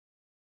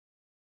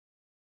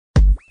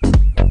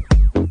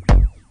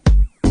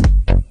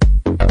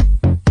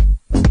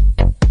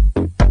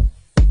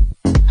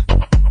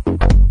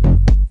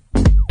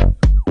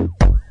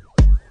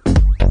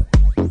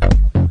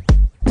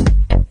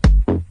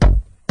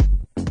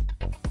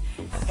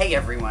Hey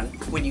everyone,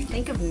 when you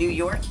think of New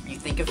York, you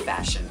think of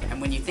fashion.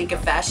 And when you think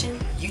of fashion,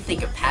 you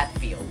think of Pat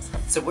Field.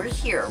 So we're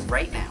here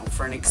right now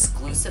for an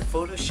exclusive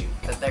photo shoot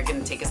that they're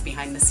gonna take us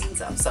behind the scenes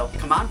of. So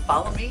come on,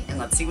 follow me and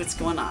let's see what's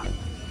going on.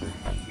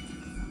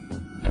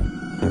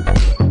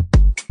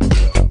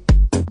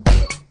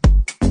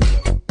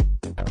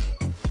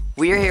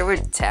 We are here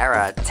with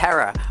Tara.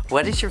 Tara,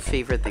 what is your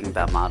favorite thing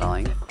about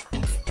modeling?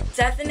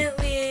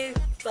 Definitely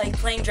like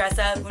playing dress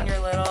up when you're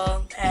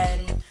little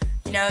and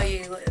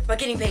but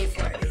getting paid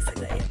for it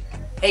basically.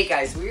 Hey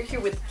guys, we're here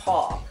with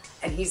Paul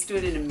and he's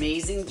doing an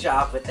amazing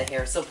job with the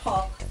hair. So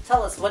Paul,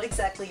 tell us what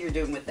exactly you're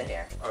doing with the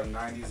hair. A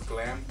 90s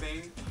glam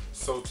theme.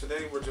 So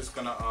today we're just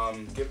gonna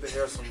give the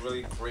hair some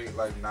really great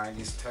like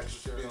 90s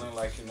texture, feeling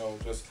like,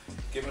 just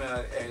giving it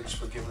an edge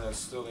but giving it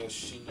still that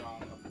sheen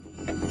on.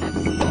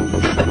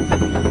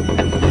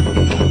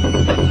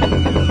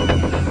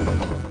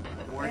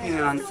 Working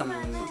on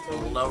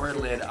some lower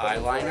lid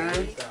eyeliner,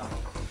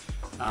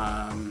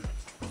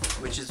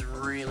 which is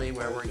really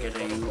where we're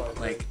getting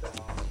like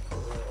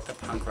the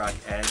punk rock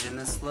edge in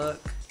this look.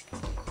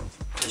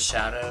 The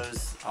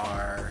shadows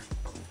are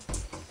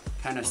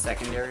kind of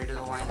secondary to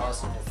the line.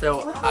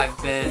 So I've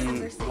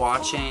been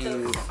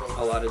watching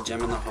a lot of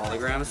Gem and the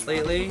Holograms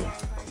lately,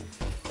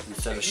 and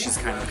so she's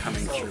kind of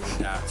coming through with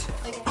that.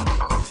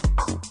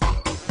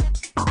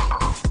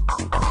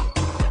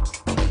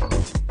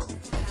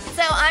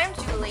 So I'm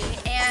Julie,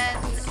 and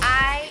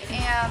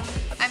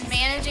I'm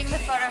managing the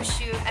photo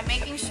shoot. I'm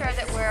making sure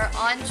that we're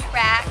on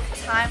track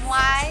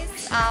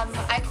time-wise.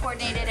 I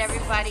coordinated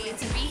everybody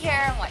to be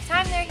here and what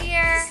time they're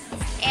here.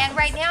 And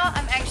right now,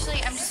 I'm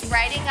just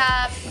writing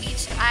up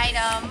each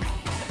item,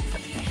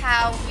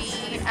 how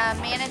we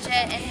manage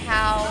it, and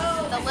how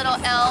the little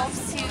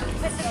elves who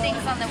put the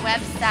things on the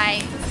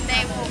website,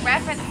 they will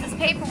reference this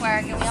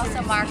paperwork, and we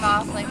also mark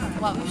off like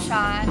what we've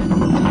shot.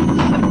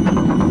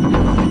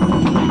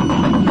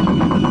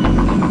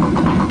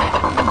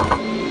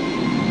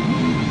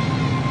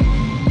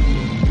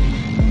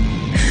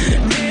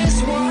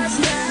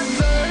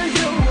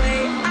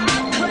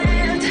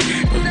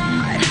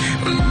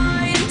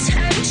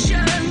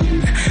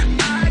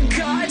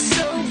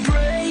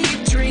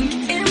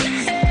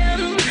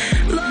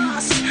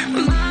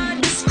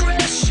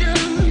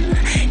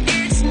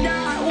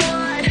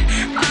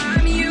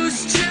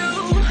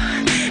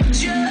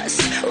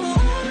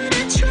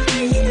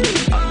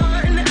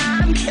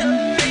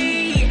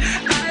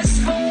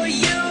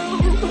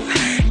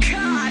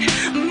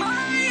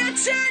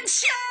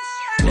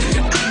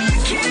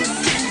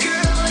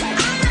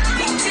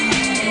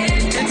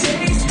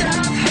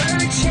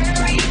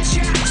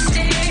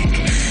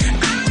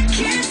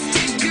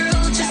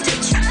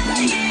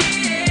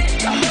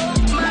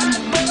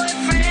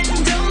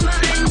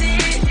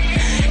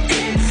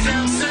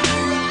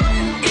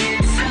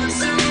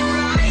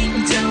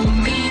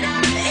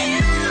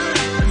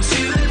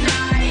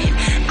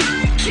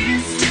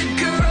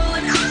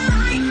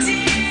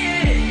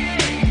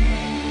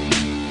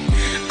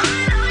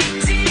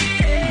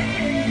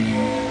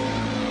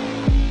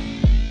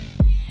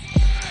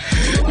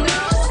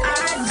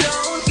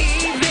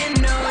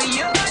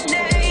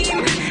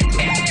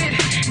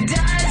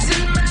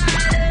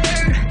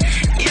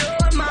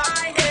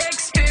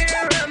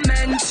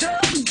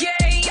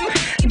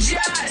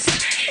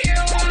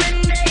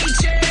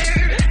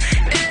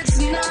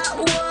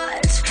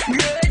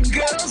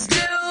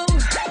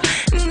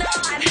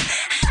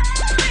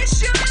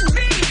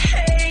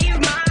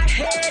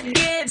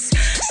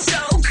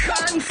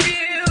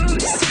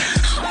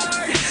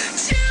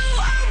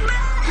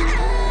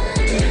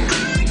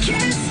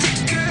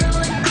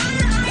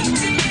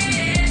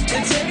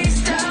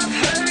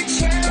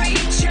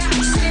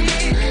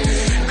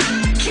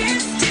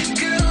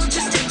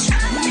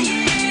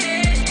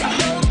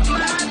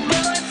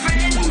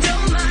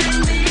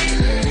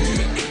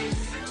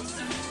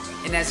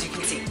 And as you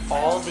can see,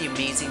 all the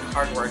amazing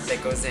hard work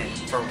that goes in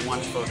for one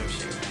photo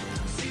shoot.